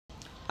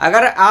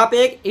अगर आप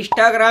एक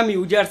इंस्टाग्राम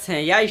यूजर्स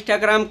हैं या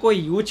इंस्टाग्राम को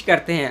यूज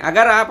करते हैं,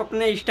 अगर आप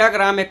अपने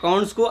इंस्टाग्राम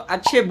अकाउंट्स को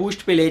अच्छे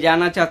बूस्ट पे ले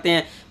जाना चाहते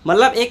हैं,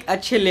 मतलब एक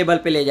अच्छे लेवल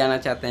पे ले जाना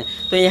चाहते हैं,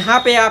 तो यहाँ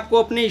पे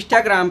आपको अपने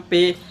इंस्टाग्राम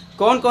पे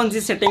कौन कौन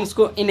सी सेटिंग्स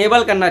को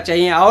इनेबल करना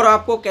चाहिए और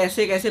आपको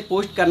कैसे कैसे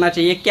पोस्ट करना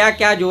चाहिए, क्या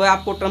क्या जो है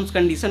आपको टर्म्स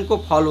कंडीशन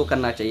को फॉलो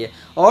करना चाहिए,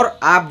 और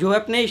आप जो है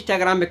अपने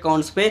इंस्टाग्राम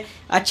अकाउंट्स पे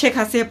अच्छे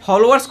खासे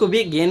फॉलोअर्स को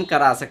भी गेन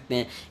करा सकते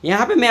हैं।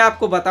 यहाँ पे मैं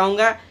आपको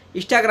बताऊंगा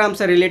इंस्टाग्राम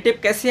से रिलेटिव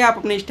कैसे आप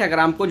अपने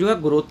इंस्टाग्राम को जो है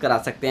ग्रोथ करा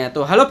सकते हैं।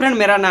 तो हेलो फ्रेंड,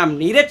 मेरा नाम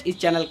नीरज, इस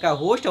चैनल का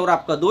होस्ट और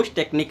आपका दोस्त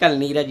टेक्निकल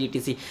नीरज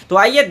ETC। तो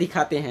आइए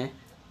दिखाते हैं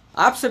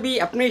आप सभी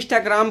अपने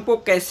इंस्टाग्राम को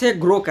कैसे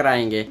ग्रो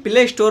कराएंगे।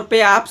 प्ले स्टोर पे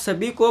आप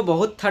सभी को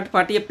बहुत थर्ड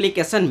पार्टी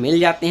एप्लीकेशन मिल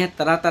जाते हैं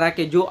तरह तरह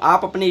के, जो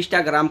आप अपने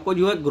इंस्टाग्राम को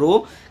जो है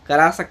ग्रो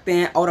करा सकते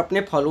हैं और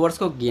अपने फॉलोअर्स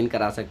को गेन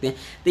करा सकते हैं।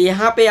 तो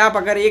यहाँ पे आप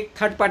अगर एक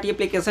थर्ड पार्टी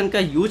एप्लीकेशन का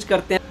यूज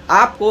करते हैं,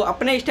 आपको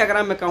अपने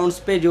इंस्टाग्राम अकाउंट्स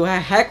पे जो है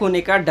हैक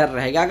होने का डर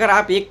रहेगा। अगर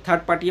आप एक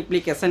थर्ड पार्टी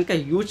एप्लीकेशन का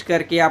यूज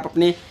करके आप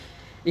अपने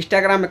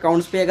इंस्टाग्राम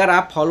अकाउंट्स पे अगर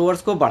आप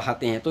फॉलोअर्स को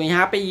बढ़ाते हैं, तो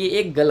यहाँ पे ये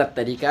एक गलत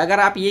तरीका है। अगर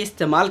आप ये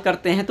इस्तेमाल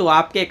करते हैं तो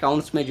आपके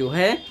अकाउंट्स में जो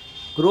है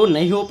ग्रो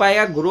नहीं हो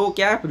पाएगा। ग्रो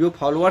क्या, जो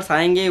फॉलोअर्स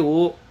आएंगे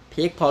वो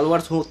फेक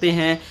फॉलोअर्स होते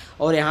हैं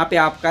और यहाँ पे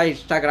आपका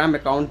इंस्टाग्राम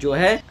अकाउंट जो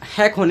है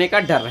हैक होने का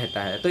डर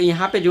रहता है। तो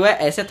यहाँ पे जो है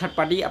ऐसे थर्ड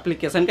पार्टी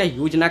एप्लीकेशन का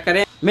यूज ना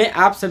करें। मैं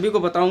आप सभी को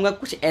बताऊंगा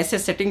कुछ ऐसे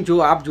सेटिंग जो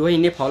आप जो है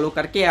इन्हें फॉलो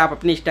करके आप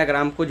अपने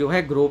इंस्टाग्राम को जो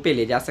है ग्रो पे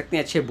ले जा सकते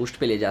हैं, अच्छे बूस्ट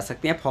पे ले जा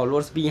सकते हैं।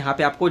 फॉलोअर्स भी यहाँ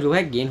पे आपको जो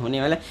है गेन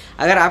होने वाला है।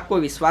 अगर आपको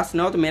विश्वास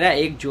ना हो तो मेरा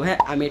एक जो है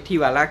अमेठी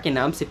वाला के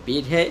नाम से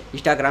पेज है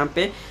इंस्टाग्राम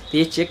पे, तो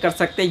ये चेक कर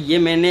सकते हैं। ये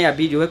मैंने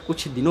अभी जो है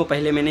कुछ दिनों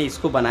पहले मैंने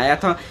इसको बनाया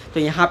था। तो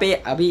यहाँ पे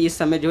अभी इस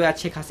समय जो है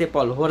अच्छे खासे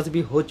फॉलोअर्स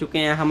भी हो चुके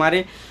हैं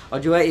हमारे, और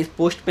जो है इस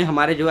पोस्ट पे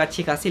हमारे जो है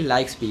अच्छी खासी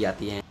लाइक्स भी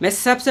आती हैं। मैं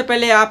सबसे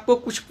पहले आपको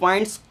कुछ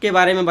पॉइंट्स के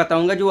बारे में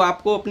बताऊंगा जो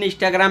आपको अपने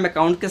इंस्टाग्राम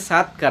अकाउंट के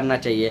साथ करना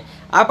चाहिए।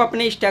 आप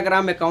अपने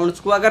इंस्टाग्राम अकाउंट्स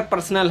को अगर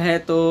पर्सनल है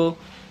तो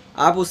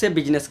आप उसे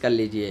बिजनेस कर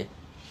लीजिए।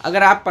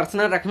 अगर आप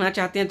पर्सनल रखना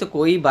चाहते हैं तो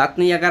कोई बात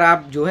नहीं। अगर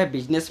आप जो है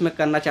बिजनेस में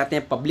करना चाहते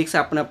हैं, पब्लिक से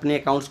अपने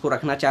अकाउंट्स को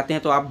रखना चाहते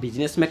हैं, तो आप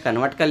बिजनेस में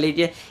कन्वर्ट कर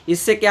लीजिए।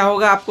 इससे क्या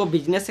होगा, आपको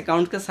बिजनेस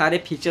अकाउंट के सारे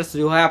फीचर्स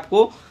जो है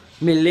आपको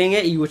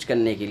मिलेंगे यूज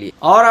करने के लिए।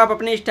 और आप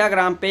अपने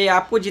इंस्टाग्राम पे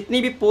आपको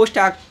जितनी भी पोस्ट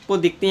आपको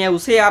दिखती हैं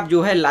उसे आप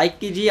जो है लाइक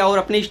कीजिए और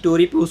अपनी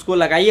स्टोरी पे उसको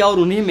लगाइए और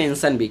उन्हें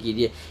मेंशन भी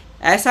कीजिए।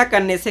 ऐसा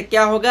करने से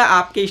क्या होगा,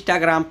 आपके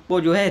इंस्टाग्राम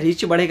को जो है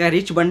रीच बढ़ेगा।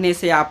 रीच बढ़ने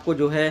से आपको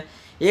जो है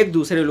एक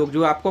दूसरे लोग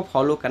जो आपको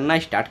फॉलो करना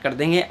स्टार्ट कर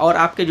देंगे और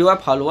आपके जो है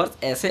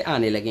फॉलोअर्स ऐसे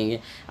आने लगेंगे।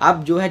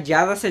 आप जो है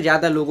ज़्यादा से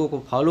ज़्यादा लोगों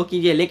को फॉलो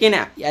कीजिए, लेकिन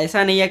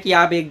ऐसा नहीं है कि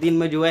आप एक दिन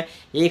में जो है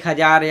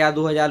 1000 या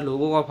 2000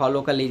 लोगों को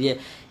फॉलो कर लीजिए।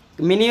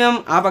 मिनिमम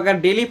आप अगर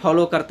डेली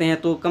फॉलो करते हैं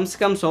तो कम से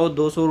कम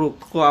 100-200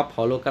 लोग को आप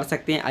फॉलो कर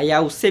सकते हैं, या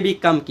उससे भी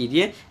कम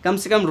कीजिए। कम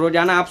से कम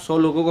रोज़ाना आप 100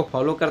 लोगों को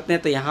फॉलो करते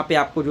हैं तो यहाँ पे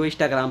आपको जो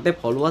इंस्टाग्राम पे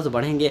फॉलोअर्स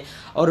बढ़ेंगे।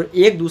 और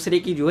एक दूसरे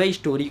की जो है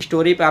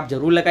स्टोरी पे आप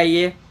ज़रूर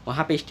लगाइए,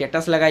 वहाँ पे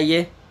स्टेटस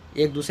लगाइए,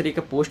 एक दूसरे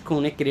के पोस्ट को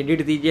उन्हें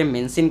क्रेडिट दीजिए,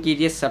 मेंशन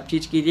कीजिए, सब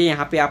चीज़ कीजिए।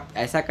 यहाँ पे आप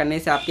ऐसा करने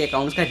से आपके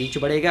अकाउंट्स का रीच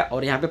बढ़ेगा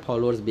और यहाँ पे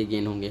फॉलोअर्स भी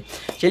गेन होंगे।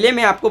 चलिए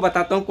मैं आपको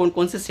बताता हूँ कौन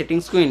कौन से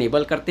सेटिंग्स को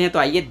इनेबल करते हैं, तो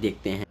आइए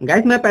देखते हैं।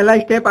 गाइस, मैं पहला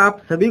स्टेप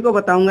आप सभी को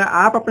बताऊंगा।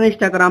 आप अपने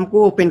इंस्टाग्राम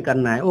को ओपन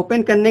करना है।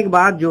 ओपन करने के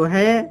बाद जो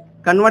है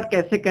कन्वर्ट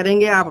कैसे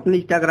करेंगे आप अपने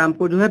इंस्टाग्राम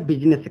को जो है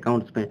बिजनेस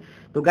अकाउंट्स में।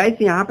 तो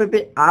गाइस यहाँ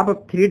पे आप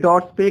 3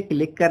 डॉट्स पे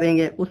क्लिक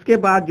करेंगे। उसके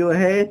बाद जो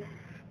है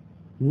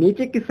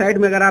नीचे की साइड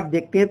में अगर आप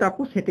देखते हैं तो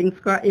आपको सेटिंग्स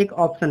का एक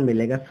ऑप्शन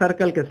मिलेगा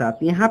सर्कल के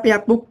साथ। यहाँ पे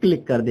आपको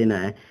क्लिक कर देना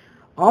है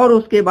और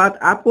उसके बाद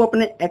आपको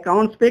अपने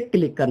अकाउंट्स पे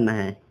क्लिक करना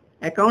है।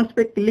 अकाउंट्स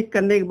पे क्लिक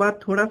करने के बाद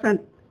थोड़ा सा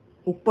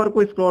ऊपर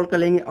को स्क्रॉल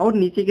करेंगे और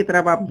नीचे की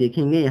तरफ आप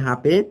देखेंगे यहाँ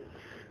पे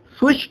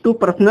स्विच टू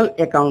पर्सनल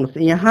अकाउंट्स।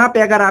 यहाँ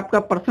पे अगर आपका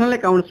पर्सनल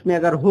अकाउंट्स में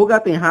अगर होगा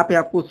तो यहाँ पे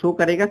आपको शो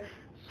करेगा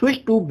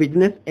स्विच टू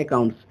बिजनेस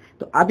अकाउंट्स।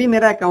 तो अभी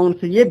मेरा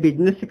अकाउंट्स ये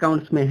बिजनेस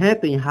अकाउंट्स में है,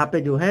 तो यहाँ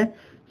पे जो है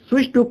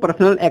स्विच टू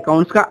पर्सनल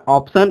अकाउंट्स का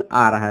ऑप्शन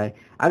आ रहा है।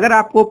 अगर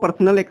आपको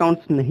पर्सनल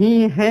अकाउंट्स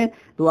नहीं है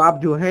तो आप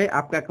जो है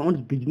आपका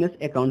अकाउंट्स बिजनेस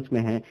अकाउंट्स में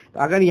है। तो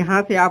अगर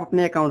यहाँ से आप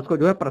अपने अकाउंट्स को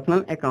जो है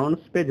पर्सनल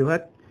अकाउंट्स पे जो है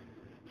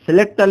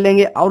सिलेक्ट कर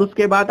लेंगे और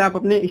उसके बाद आप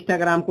अपने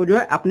इंस्टाग्राम को जो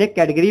है अपने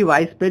कैटेगरी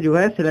वाइज पे जो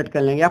है सिलेक्ट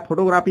कर लेंगे। या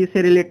फोटोग्राफी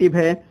से रिलेटिव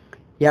है,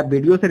 या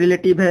वीडियो से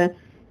रिलेटिव है,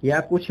 या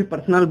कुछ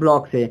पर्सनल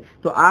ब्लॉग से,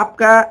 तो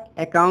आपका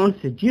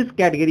अकाउंट जिस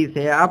कैटेगरी से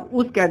है आप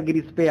उस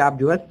कैटेगरी पे आप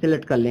जो है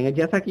सिलेक्ट कर लेंगे।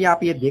 जैसा कि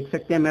आप ये देख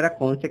सकते हैं मेरा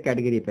कौन से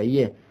कैटेगरी पे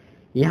ये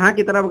यहाँ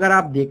की तरफ अगर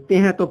आप देखते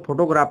हैं तो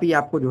फोटोग्राफी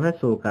आपको जो है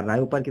शो कर रहा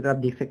है। ऊपर की तरफ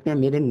देख सकते हैं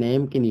मेरे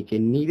नेम के नीचे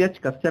नीरज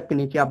कश्यप के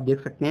नीचे आप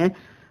देख सकते हैं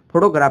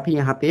फोटोग्राफी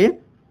यहाँ पे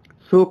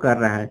शो कर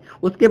रहा है।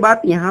 उसके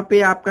बाद यहाँ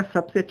पे आपका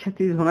सबसे अच्छा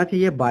चीज होना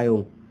चाहिए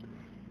बायो।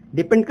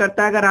 डिपेंड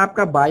करता है, अगर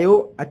आपका बायो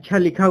अच्छा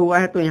लिखा हुआ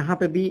है तो यहाँ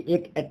पे भी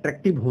एक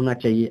अट्रैक्टिव होना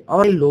चाहिए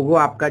और लोगो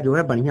आपका जो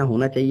है बढ़िया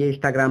होना चाहिए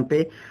इंस्टाग्राम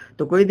पे,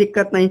 तो कोई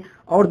दिक्कत नहीं।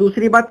 और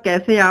दूसरी बात,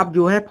 कैसे आप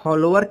जो है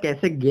फॉलोअर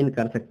कैसे गेन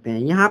कर सकते हैं।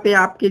 यहाँ पे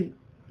आपके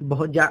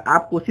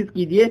आप कोशिश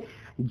कीजिए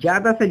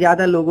ज्यादा से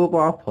ज्यादा लोगों को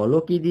आप फॉलो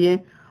कीजिए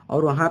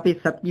और वहाँ पे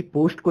सबकी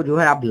पोस्ट को जो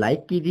है आप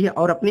लाइक कीजिए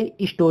और अपनी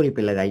स्टोरी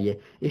पे लगाइए।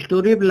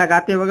 स्टोरी पे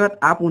लगाते वक्त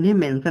आप उन्हें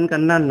मेंशन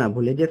करना ना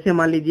भूलें। जैसे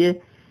मान लीजिए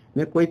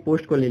मैं कोई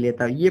पोस्ट को ले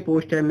लेता हूँ, ये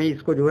पोस्ट है, मैं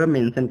इसको जो है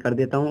मेंशन कर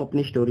देता हूँ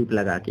अपनी स्टोरी पे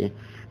लगा के।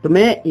 तो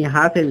मैं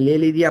यहाँ से ले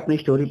लीजिए, अपनी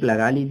स्टोरी पे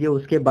लगा लीजिए,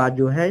 उसके बाद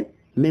जो है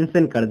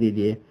मेंशन कर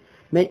दीजिए।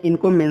 मैं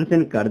इनको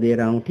मेंशन कर दे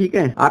रहा हूँ, ठीक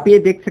है। आप ये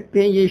देख सकते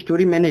हैं ये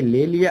स्टोरी मैंने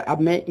ले लिया,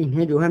 अब मैं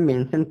इन्हें जो है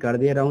मेंशन कर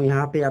दे रहा हूँ।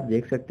 यहाँ पे आप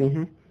देख सकते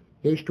हैं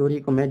ये स्टोरी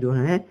को मैं जो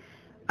है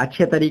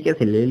अच्छे तरीके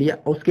से ले लिया।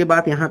 उसके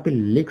बाद यहाँ पे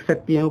लिख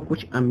सकते हो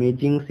कुछ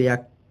अमेजिंग से, या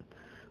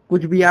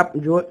कुछ भी आप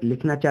जो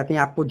लिखना चाहते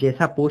हैं, आपको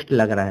जैसा पोस्ट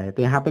लग रहा है।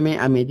 तो यहाँ पे मैं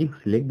अमेजिंग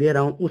लिख दे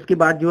रहा हूँ, उसके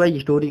बाद जो है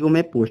स्टोरी को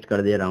मैं पोस्ट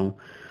कर दे रहा हूँ।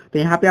 तो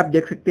यहाँ पे आप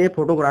देख सकते हैं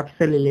फोटोग्राफी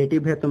से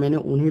रिलेटिव है, तो मैंने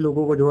उन्हीं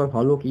लोगों को जो है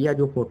फॉलो किया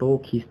जो फोटो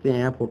खींचते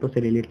हैं, फोटो से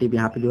रिलेटिव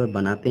यहाँ पे जो है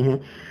बनाते हैं।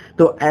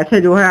 तो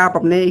ऐसे जो है आप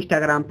अपने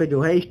इंस्टाग्राम पे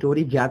जो है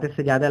स्टोरी ज्यादा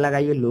से ज्यादा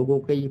लगाइए, लोगों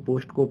के ये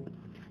पोस्ट को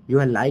जो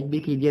है लाइक भी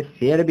कीजिए,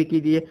 शेयर भी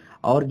कीजिए,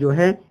 और जो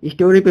है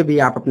स्टोरी पे भी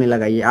आप अपने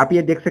लगाइए। आप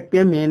ये देख सकते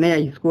हैं मैंने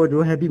इसको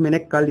जो है भी मैंने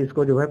कल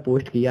इसको जो है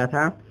पोस्ट किया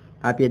था,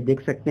 आप ये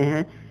देख सकते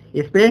हैं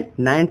इस पे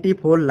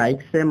 94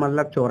 लाइक्स है,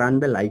 मतलब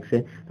 94 लाइक्स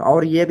है।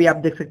 और ये भी आप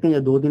देख सकते हैं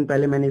ये 2 दिन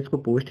पहले मैंने इसको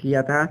पोस्ट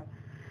किया था,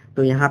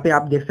 तो यहाँ पे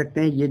आप देख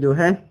सकते हैं ये जो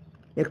है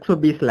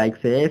 120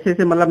 लाइक्स है। ऐसे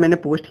से मतलब मैंने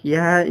पोस्ट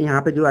किया है,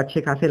 यहाँ पे जो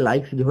अच्छे खासे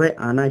लाइक्स जो है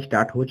आना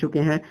स्टार्ट हो चुके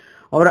हैं।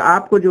 और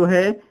आपको जो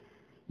है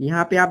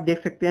यहाँ पे आप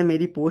देख सकते हैं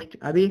मेरी पोस्ट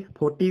अभी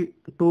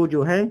 42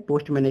 जो है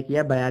पोस्ट मैंने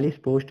किया, 42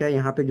 पोस्ट है।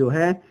 यहाँ पे जो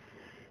है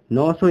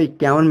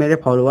 951 मेरे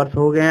फॉलोअर्स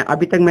हो गए हैं।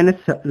 अभी तक मैंने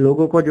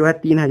लोगों को जो है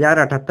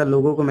 3078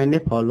 लोगों को मैंने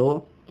फॉलो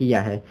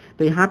किया है।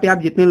 तो यहाँ पे आप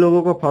जितने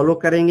लोगों को फॉलो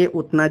करेंगे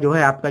उतना जो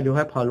है आपका जो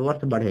है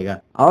फॉलोअर्स बढ़ेगा।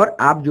 और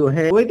आप जो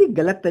है कोई भी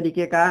गलत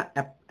तरीके का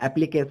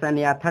एप्लीकेशन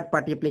या थर्ड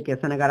पार्टी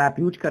एप्लीकेशन अगर आप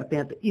यूज करते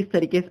हैं तो इस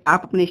तरीके से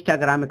आप अपने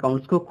इंस्टाग्राम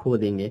अकाउंट्स को खो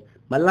देंगे,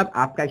 मतलब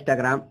आपका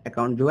इंस्टाग्राम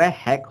अकाउंट जो है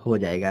हैक हो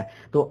जाएगा।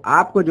 तो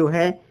आपको जो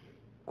है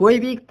कोई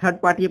भी थर्ड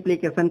पार्टी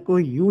एप्लीकेशन को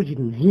यूज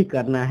नहीं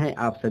करना है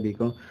आप सभी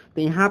को।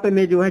 तो यहाँ पे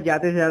मैं जो है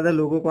ज़्यादा से ज़्यादा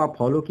लोगों को आप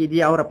फॉलो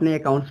कीजिए और अपने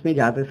अकाउंट्स में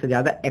ज़्यादा से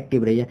ज़्यादा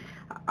एक्टिव रहिए।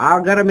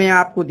 अगर मैं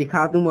आपको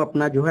दिखा दूँ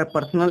अपना जो है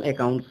पर्सनल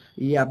अकाउंट्स,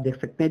 ये आप देख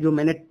सकते हैं जो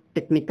मैंने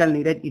टेक्निकल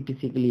नीरज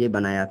ईटीसी के लिए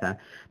बनाया था।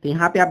 तो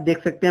यहाँ पे आप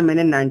देख सकते हैं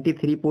मैंने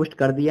 93 पोस्ट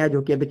कर दिया,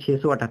 जो कि अभी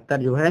 678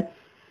 जो है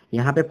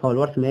यहाँ पे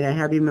फॉलोअर्स मेरे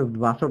हैं। अभी मैं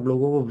 62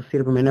 लोगों को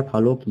सिर्फ मैंने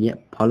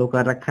फॉलो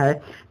कर रखा है।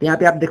 तो यहाँ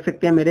पे आप देख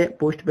सकते हैं मेरे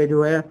पोस्ट पे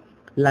जो है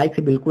लाइक्स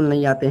बिल्कुल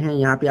नहीं आते हैं।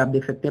 यहाँ पे आप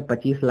देख सकते हैं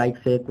 25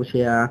 लाइक्स है कुछ,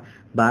 या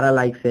 12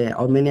 लाइक्स है।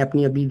 और मैंने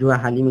अपनी अभी जो है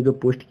हाल ही में जो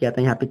पोस्ट किया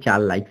था यहाँ पे 4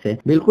 लाइक्स है।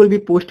 बिल्कुल भी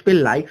पोस्ट पे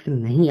लाइक्स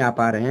नहीं आ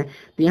पा रहे हैं।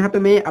 तो यहाँ पे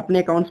मैं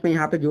अपने अकाउंट्स पे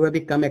यहाँ पे जो है अभी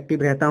कम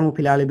एक्टिव रहता हूँ।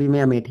 फिलहाल अभी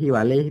मैं अमेठी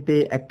वाले ही पे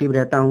एक्टिव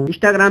रहता हूँ।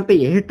 इंस्टाग्राम पे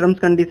यही टर्म्स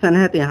कंडीशन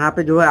है, तो यहाँ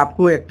पे जो है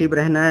आपको एक्टिव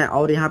रहना है।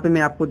 और यहाँ पे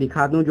मैं आपको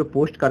दिखा दूं जो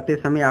पोस्ट करते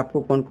समय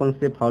आपको कौन कौन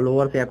से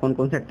फॉलोअर्स या कौन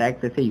कौन से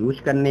टैग्स ऐसे यूज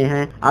करने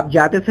हैं। आप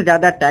ज्यादा से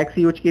ज्यादा टैग्स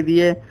यूज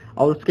कीजिए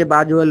और उसके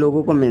बाद जो है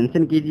लोगों को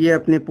मेंशन कीजिए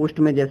अपने पोस्ट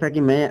में, जैसा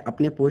कि मैं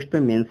अपने पोस्ट पे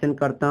मेंशन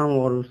करता हूं।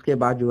 और उसके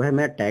बाद जो है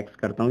मैं टैग्स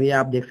करता हूं। ये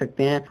आप देख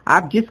सकते हैं,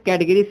 आप जिस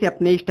कैटेगरी से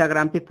अपने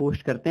इंस्टाग्राम पे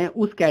पोस्ट करते हैं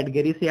उस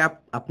कैटेगरी से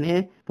आप अपने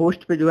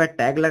पोस्ट पे जो है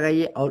टैग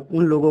लगाइए और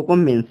उन लोगों को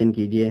मेंशन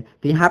कीजिए।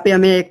 तो यहाँ पे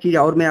हमें एक चीज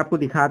और मैं आपको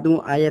दिखा दूं,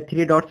 आया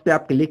 3 डॉट्स पे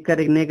आप क्लिक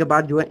करने के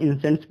बाद जो है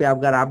इंस्टेंट्स पे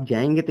अगर आप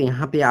जाएंगे तो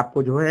यहाँ पे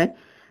आपको जो है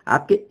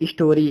आपके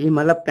स्टोरी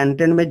मतलब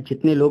कंटेंट में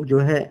जितने लोग जो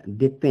है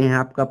देखते हैं,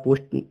 आपका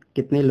पोस्ट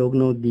कितने लोग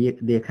ने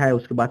देखा है,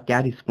 उसके बाद क्या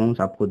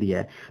रिस्पॉन्स आपको दिया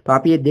है। तो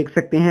आप ये देख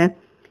सकते हैं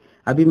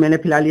अभी मैंने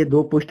फिलहाल ये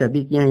 2 पोस्ट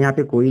अभी किए हैं, यहाँ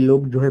पे कोई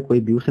लोग जो है कोई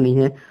व्यूज नहीं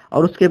है।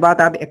 और उसके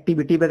बाद आप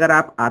एक्टिविटी पे अगर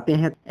आप आते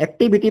हैं,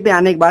 एक्टिविटी पे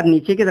आने के बाद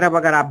नीचे की तरफ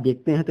अगर आप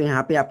देखते हैं तो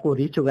यहाँ पे आपको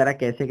रीच वगैरह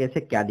कैसे कैसे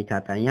क्या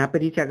दिखाता है। यहाँ पे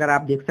रीच अगर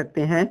आप देख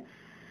सकते हैं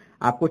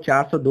आपको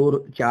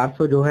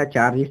 400 जो है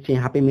 4 रीच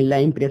यहाँ पे मिल रहा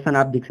है। इंप्रेशन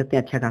आप देख सकते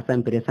हैं अच्छा खासा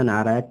इंप्रेशन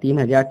आ रहा है,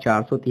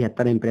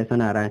 3473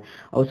 इंप्रेशन आ रहा है।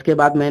 और उसके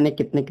बाद मैंने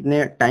कितने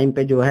कितने टाइम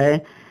पे जो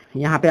है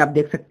यहाँ पे आप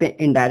देख सकते हैं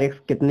इनडायरेक्ट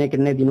कितने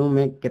कितने दिनों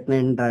में कितने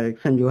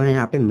इंडायरेक्शन जो है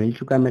यहाँ पे मिल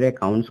चुका है मेरे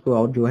अकाउंट्स को।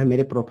 और जो है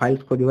मेरे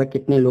प्रोफाइल्स को जो है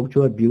कितने लोग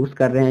जो है व्यूज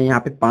कर रहे हैं। यहाँ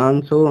पे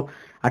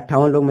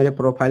 558 लोग मेरे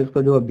प्रोफाइल्स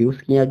को जो है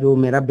व्यूज किए हैं। जो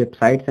मेरा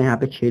वेबसाइट है यहाँ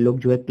पे 6 लोग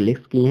जो है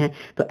क्लिक्स किए हैं।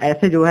 तो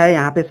ऐसे जो है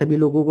यहाँ पे सभी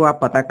लोगों को आप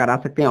पता करा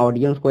सकते हैं।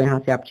 ऑडियंस को यहाँ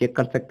से आप चेक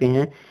कर सकते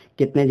हैं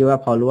कितने जो है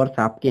फॉलोअर्स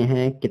आपके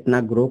हैं, कितना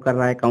ग्रो कर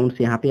रहा है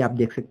अकाउंट्स। यहाँ पे आप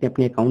देख सकते हैं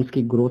अपने अकाउंट्स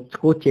की ग्रोथ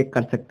को चेक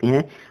कर सकते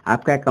हैं।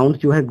 आपका अकाउंट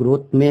जो है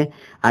ग्रोथ में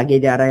आगे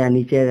जा रहा है या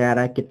नीचे जा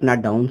रहा है, कितना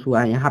डाउन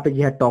हुआ है। यहाँ पे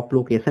जो है टॉप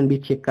लोकेशन भी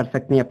चेक कर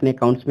सकते हैं अपने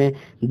अकाउंट्स में,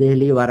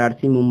 दिल्ली,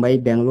 वाराणसी, मुंबई,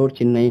 बेंगलोर,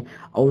 चेन्नई।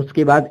 और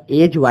उसके बाद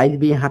एज वाइज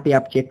भी यहाँ पे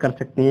आप चेक कर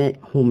सकते हैं,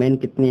 वुमेन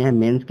कितने हैं,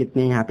 मेंस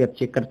कितने हैं। यहाँ पे आप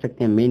चेक कर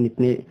सकते हैं मेन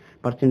इतने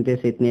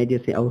परसेंटेज से इतने एज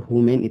से और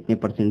वुमेन इतने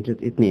परसेंटेज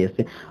इतने एज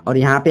से। और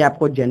यहाँ पे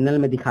आपको जनरल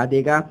में दिखा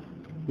देगा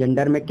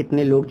जेंडर में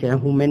कितने लोग चाहे,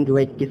 वुमेन जो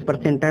है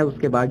 21% है,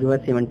 उसके बाद जो है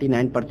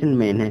 79%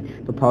 मेन है।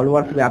 तो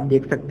फॉलोअर्स आप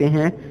देख सकते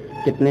हैं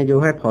कितने जो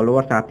है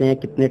फॉलोअर्स आते हैं,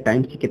 कितने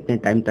टाइम से कितने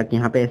टाइम तक।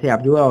 यहाँ पे ऐसे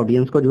आप जो है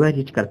ऑडियंस को जो है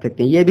रीच कर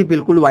सकते हैं। ये भी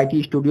बिल्कुल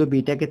वाईटी स्टूडियो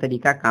बीटा के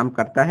तरीका काम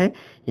करता है।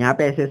 यहाँ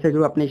पे ऐसे ऐसे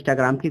जो अपने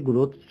इंस्टाग्राम की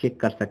ग्रोथ चेक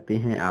कर सकते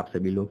हैं आप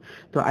सभी लोग।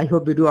 तो आई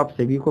होप वीडियो आप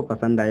सभी को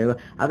पसंद आएगा।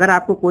 अगर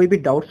आपको कोई भी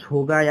डाउट्स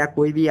होगा या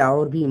कोई भी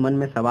और भी मन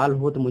में सवाल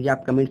हो तो मुझे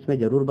आप कमेंट्स में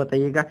जरूर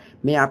बताइएगा,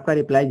 मैं आपका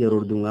रिप्लाई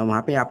जरूर दूंगा।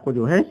 वहाँ पे आपको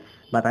जो है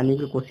बताने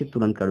की कोशिश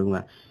तुरंत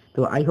करूंगा।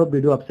 तो आई होप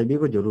वीडियो आप सभी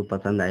को जरूर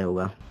पसंद आया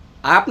होगा।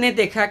 आपने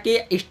देखा कि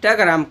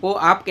इंस्टाग्राम को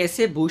आप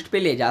कैसे बूस्ट पे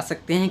ले जा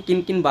सकते हैं,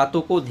 किन किन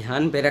बातों को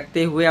ध्यान में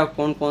रखते हुए और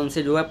कौन कौन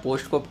से जो है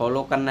पोस्ट को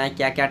फॉलो करना है,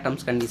 क्या क्या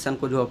टर्म्स कंडीशन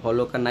को जो है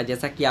फॉलो करना है,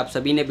 जैसा कि आप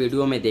सभी ने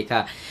वीडियो में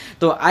देखा।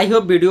 तो आई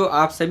होप वीडियो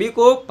आप सभी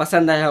को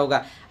पसंद आया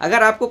होगा।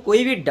 अगर आपको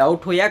कोई भी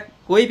डाउट हो या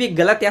कोई भी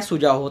गलत या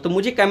सुझाव हो तो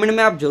मुझे कमेंट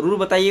में आप ज़रूर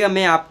बताइएगा,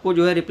 मैं आपको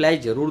जो है रिप्लाई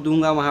ज़रूर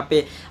दूंगा वहाँ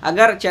पे।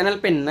 अगर चैनल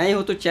पे नए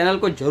हो तो चैनल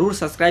को ज़रूर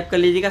सब्सक्राइब कर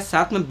लीजिएगा,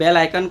 साथ में बेल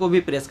आइकन को भी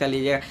प्रेस कर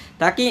लीजिएगा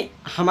ताकि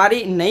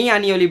हमारी नई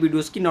आने वाली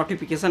वीडियोस की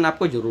नोटिफिकेशन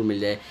आपको ज़रूर मिल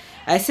जाए।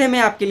 ऐसे मैं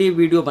आपके लिए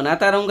वीडियो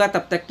बनाता रहूँगा।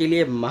 तब तक के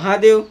लिए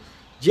महादेव,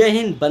 जय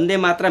हिंद, वंदे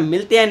मातरम।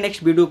 मिलते हैं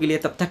नेक्स्ट वीडियो के लिए,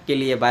 तब तक के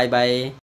लिए बाय बाय।